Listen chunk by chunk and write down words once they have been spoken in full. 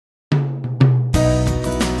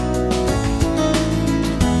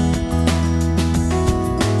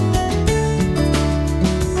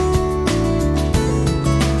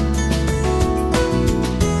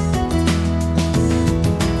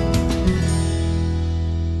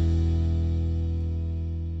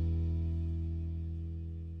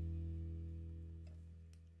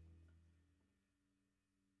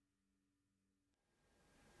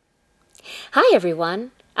Hi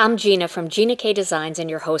everyone, I'm Gina from Gina K Designs and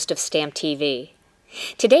your host of Stamp TV.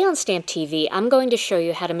 Today on Stamp TV, I'm going to show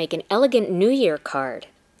you how to make an elegant New Year card.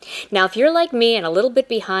 Now if you're like me and a little bit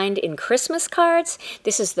behind in Christmas cards,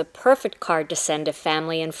 this is the perfect card to send to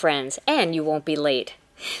family and friends, and you won't be late.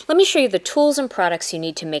 Let me show you the tools and products you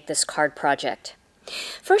need to make this card project.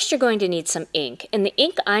 First, you're going to need some ink, and the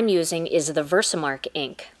ink I'm using is the VersaMark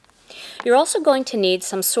ink. You're also going to need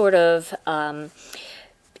some sort of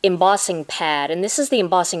embossing pad, and this is the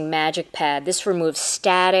embossing magic pad. This removes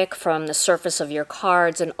static from the surface of your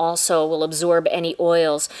cards and also will absorb any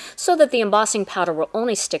oils so that the embossing powder will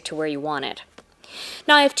only stick to where you want it.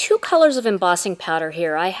 Now I have two colors of embossing powder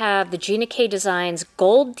here. I have the Gina K Designs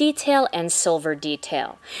gold detail and silver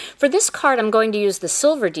detail. For this card I'm going to use the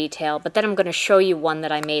silver detail, but then I'm going to show you one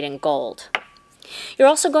that I made in gold. You're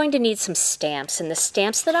also going to need some stamps, and the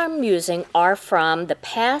stamps that I'm using are from the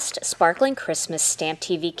past Sparkling Christmas Stamp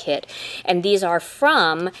TV kit, and these are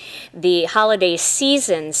from the holiday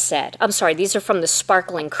season set. I'm sorry, these are from the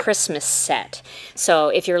Sparkling Christmas set. So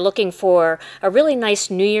if you're looking for a really nice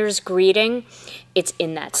New Year's greeting, it's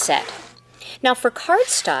in that set. Now for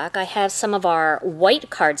cardstock, I have some of our white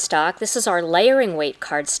cardstock. This is our layering weight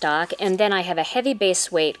cardstock, and then I have a heavy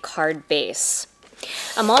base weight card base.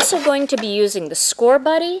 I'm also going to be using the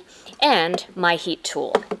Scor-buddy and my heat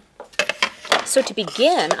tool. So to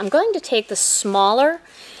begin, I'm going to take the smaller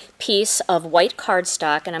piece of white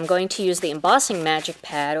cardstock and I'm going to use the embossing magic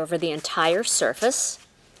pad over the entire surface.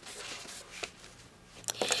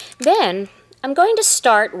 Then I'm going to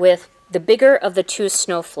start with the bigger of the two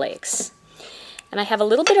snowflakes. And I have a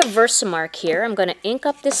little bit of VersaMark here. I'm going to ink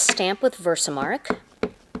up this stamp with VersaMark.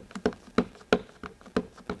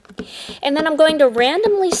 And then I'm going to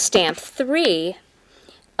randomly stamp 3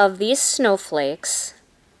 of these snowflakes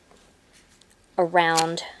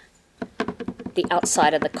around the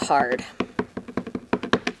outside of the card.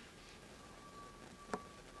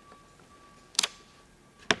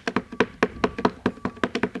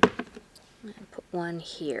 I'll put one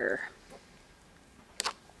here.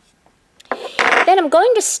 Then I'm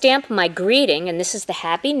going to stamp my greeting, and this is the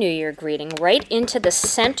Happy New Year greeting, right into the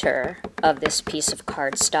center of this piece of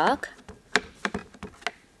cardstock.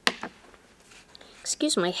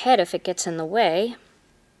 Excuse my head if it gets in the way.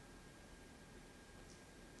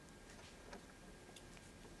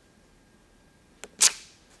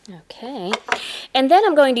 Okay, and then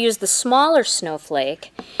I'm going to use the smaller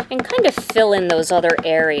snowflake and kind of fill in those other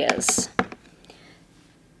areas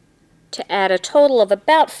to add a total of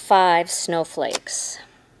about 5 snowflakes.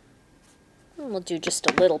 And we'll do just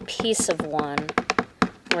a little piece of one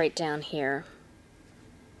right down here,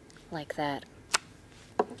 like that.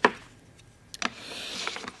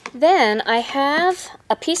 Then I have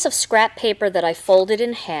a piece of scrap paper that I folded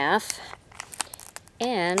in half,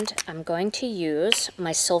 and I'm going to use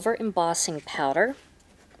my silver embossing powder.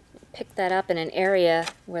 Pick that up in an area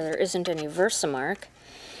where there isn't any VersaMark,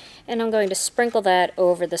 and I'm going to sprinkle that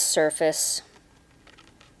over the surface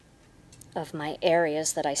of my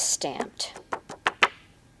areas that I stamped,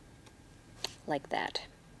 like that.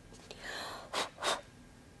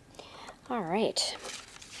 All right,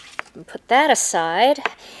 and put that aside.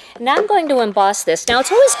 Now I'm going to emboss this. Now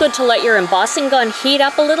it's always good to let your embossing gun heat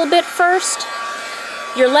up a little bit first.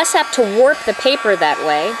 You're less apt to warp the paper that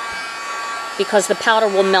way because the powder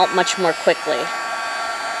will melt much more quickly.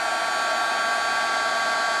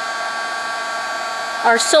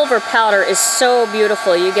 Our silver powder is so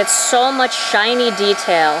beautiful. You get so much shiny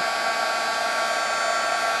detail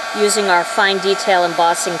using our fine detail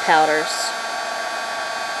embossing powders.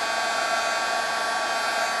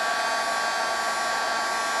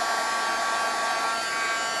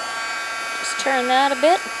 Turn that a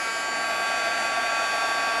bit.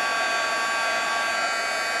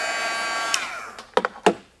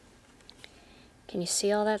 Can you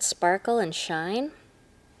see all that sparkle and shine?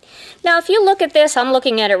 Now if you look at this, I'm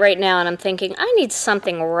looking at it right now and I'm thinking, I need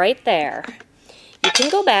something right there. You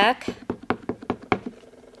can go back,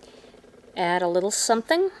 add a little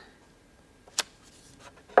something,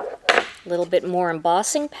 a little bit more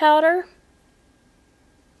embossing powder.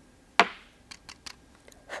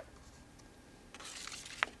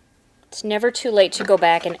 It's never too late to go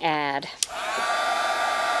back and add.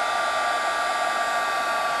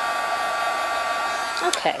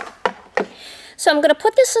 Okay, so I'm going to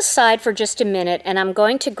put this aside for just a minute and I'm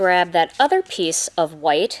going to grab that other piece of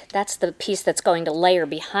white, that's the piece that's going to layer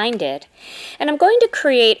behind it, and I'm going to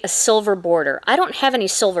create a silver border. I don't have any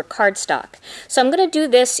silver cardstock, so I'm going to do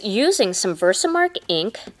this using some VersaMark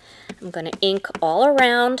ink. I'm going to ink all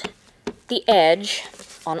around the edge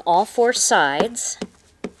on all 4 sides.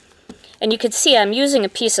 And you can see I'm using a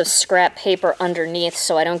piece of scrap paper underneath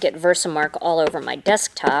so I don't get VersaMark all over my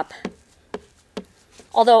desktop.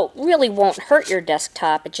 Although it really won't hurt your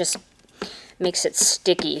desktop, it just makes it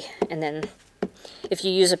sticky. And then if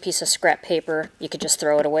you use a piece of scrap paper, you could just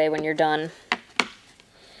throw it away when you're done.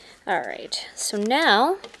 Alright, so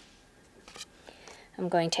now I'm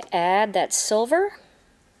going to add that silver.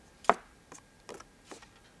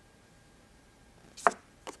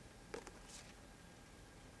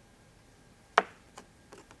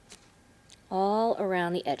 All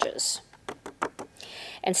around the edges.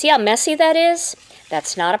 And see how messy that is?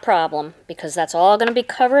 That's not a problem, because that's all going to be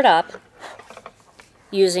covered up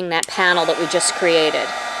using that panel that we just created.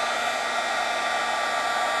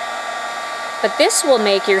 But this will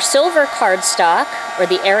make your silver cardstock, or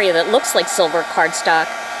the area that looks like silver cardstock,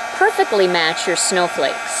 perfectly match your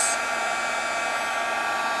snowflakes.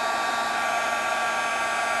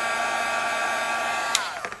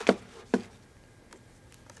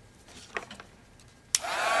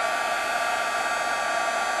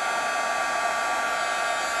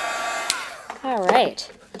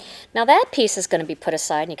 Alright, now that piece is going to be put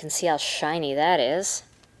aside, and you can see how shiny that is.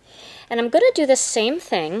 And I'm going to do the same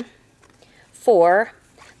thing for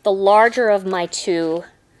the larger of my two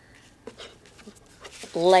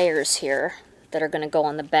layers here that are going to go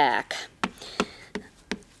on the back.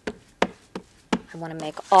 I want to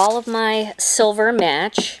make all of my silver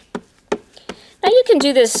match. Now you can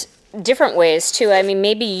do this different ways too. I mean,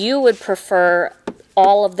 maybe you would prefer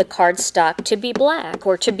all of the cardstock to be black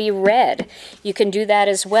or to be red. You can do that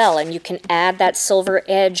as well, and you can add that silver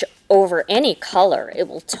edge over any color. It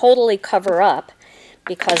will totally cover up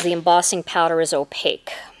because the embossing powder is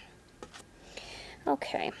opaque.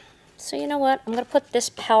 Okay, so you know what? I'm going to put this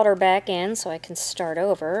powder back in so I can start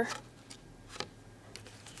over.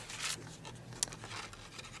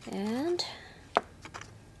 And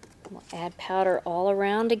we'll add powder all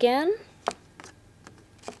around again.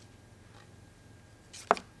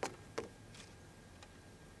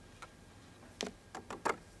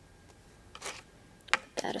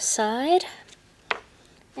 That aside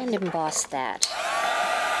and emboss that.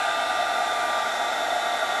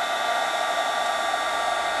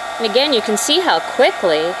 And again, you can see how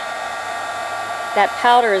quickly that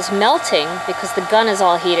powder is melting because the gun is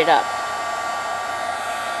all heated up.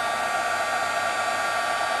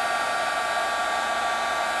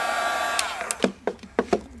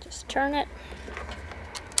 Just turn it.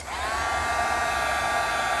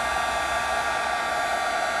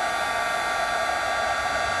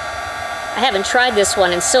 I haven't tried this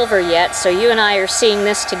one in silver yet, so you and I are seeing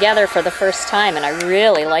this together for the first time, and I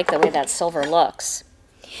really like the way that silver looks.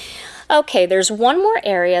 Okay, there's one more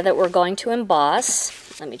area that we're going to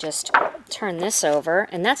emboss. Let me just turn this over,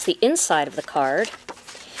 and that's the inside of the card.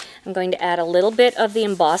 I'm going to add a little bit of the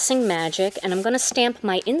embossing magic, and I'm going to stamp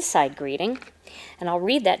my inside greeting, and I'll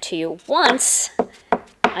read that to you once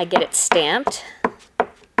I get it stamped.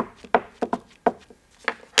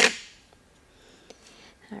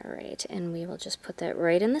 Alright, and we will just put that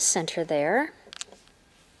right in the center there.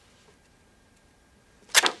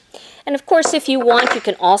 And of course, if you want, you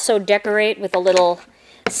can also decorate with a little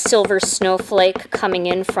silver snowflake coming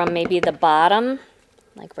in from maybe the bottom,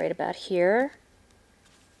 like right about here.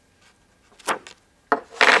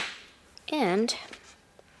 And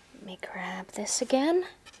let me grab this again,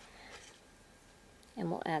 and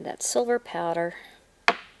we'll add that silver powder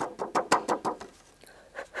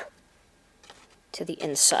to the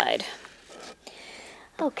inside.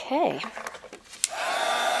 Okay.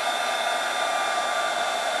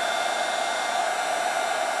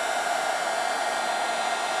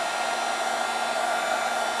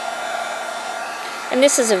 And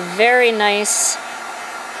this is a very nice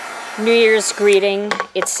New Year's greeting.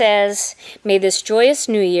 It says, "May this joyous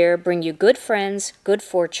new year bring you good friends, good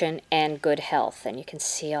fortune, and good health." And you can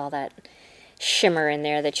see all that shimmer in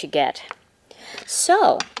there that you get.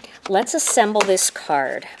 So, let's assemble this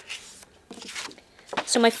card.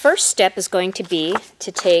 So my first step is going to be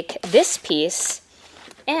to take this piece,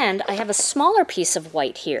 and I have a smaller piece of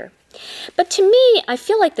white here. But to me, I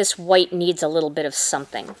feel like this white needs a little bit of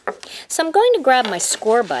something. So I'm going to grab my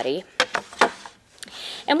Scor-buddy.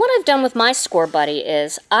 And what I've done with my Scor-buddy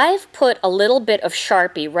is I've put a little bit of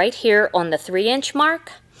Sharpie right here on the 3-inch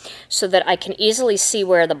mark so that I can easily see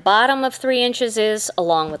where the bottom of 3 inches is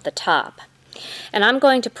along with the top. And I'm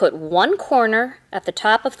going to put one corner at the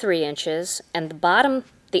top of 3 inches and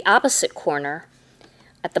the opposite corner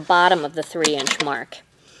at the bottom of the 3-inch mark.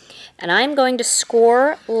 And I'm going to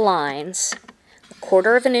score lines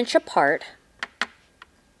 1/4 inch apart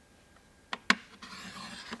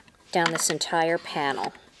down this entire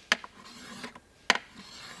panel.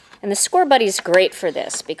 And the Scor-buddy is great for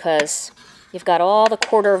this because you've got all the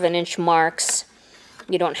 1/4 of an inch marks.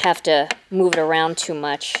 You don't have to move it around too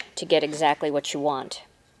much to get exactly what you want.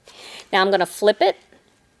 Now I'm going to flip it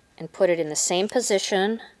and put it in the same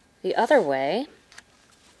position the other way.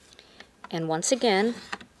 And once again,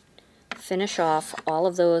 finish off all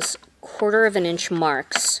of those 1/4 of an inch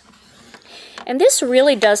marks. And this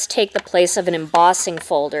really does take the place of an embossing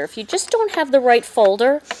folder. If you just don't have the right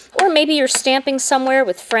folder, or maybe you're stamping somewhere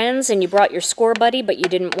with friends and you brought your Scor-buddy but you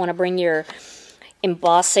didn't want to bring your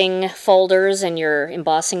embossing folders and your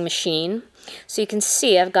embossing machine. So you can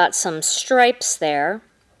see I've got some stripes there.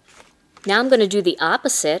 Now I'm going to do the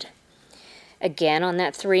opposite, again on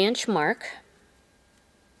that 3-inch mark.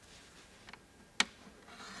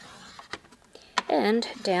 And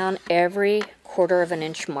down every 1/4 of an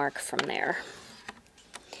inch mark from there.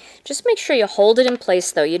 Just make sure you hold it in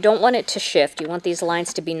place though. You don't want it to shift. You want these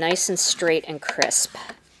lines to be nice and straight and crisp.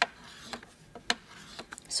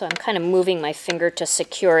 So I'm kind of moving my finger to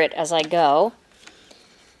secure it as I go.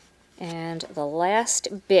 And the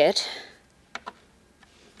last bit,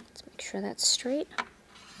 let's make sure that's straight,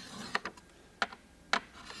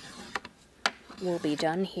 will be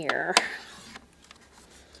done here.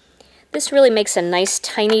 This really makes a nice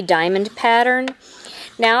tiny diamond pattern.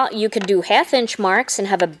 Now you could do 1/2 inch marks and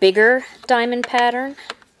have a bigger diamond pattern,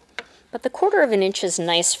 but the 1/4 of an inch is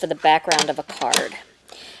nice for the background of a card.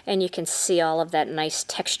 And you can see all of that nice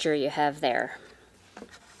texture you have there.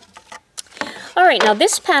 Alright, now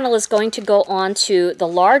this panel is going to go on to the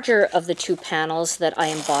larger of the 2 panels that I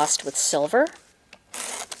embossed with silver.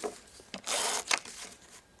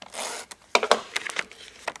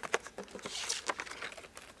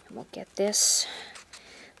 We'll get this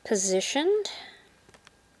positioned.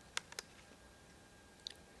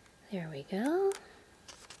 There we go.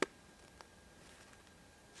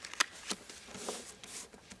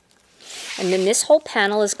 And then this whole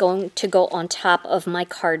panel is going to go on top of my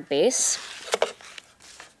card base.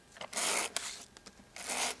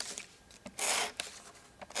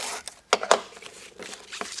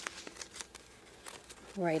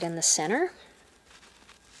 Right in the center.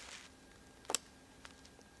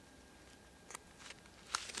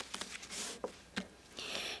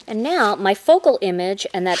 And now my focal image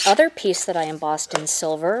and that other piece that I embossed in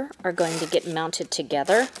silver are going to get mounted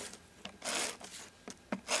together.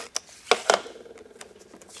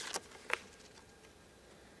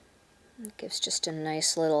 It gives just a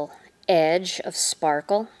nice little edge of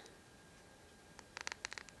sparkle.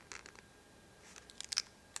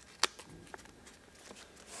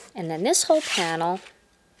 And then this whole panel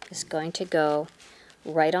is going to go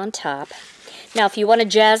right on top. Now if you want to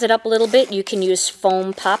jazz it up a little bit, you can use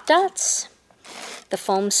foam pop dots, the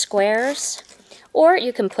foam squares, or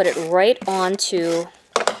you can put it right onto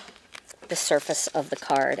the surface of the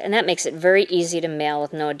card. And that makes it very easy to mail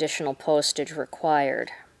with no additional postage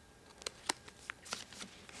required.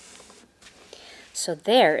 So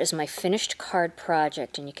there is my finished card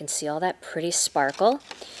project, and you can see all that pretty sparkle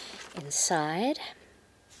inside.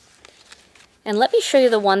 And let me show you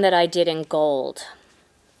the one that I did in gold.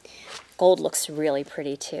 Gold looks really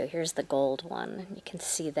pretty too. Here's the gold one. You can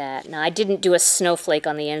see that. Now I didn't do a snowflake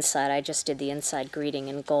on the inside. I just did the inside greeting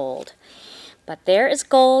in gold. But there is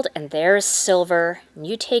gold and there is silver. And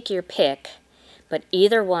you take your pick. But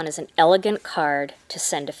either one is an elegant card to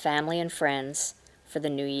send to family and friends for the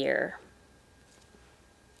new year.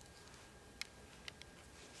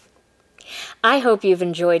 I hope you've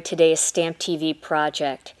enjoyed today's Stamp TV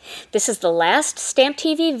project. This is the last Stamp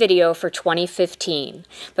TV video for 2015,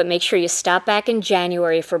 but make sure you stop back in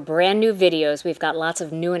January for brand new videos. We've got lots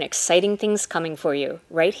of new and exciting things coming for you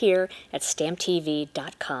right here at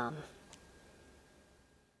stamptv.com.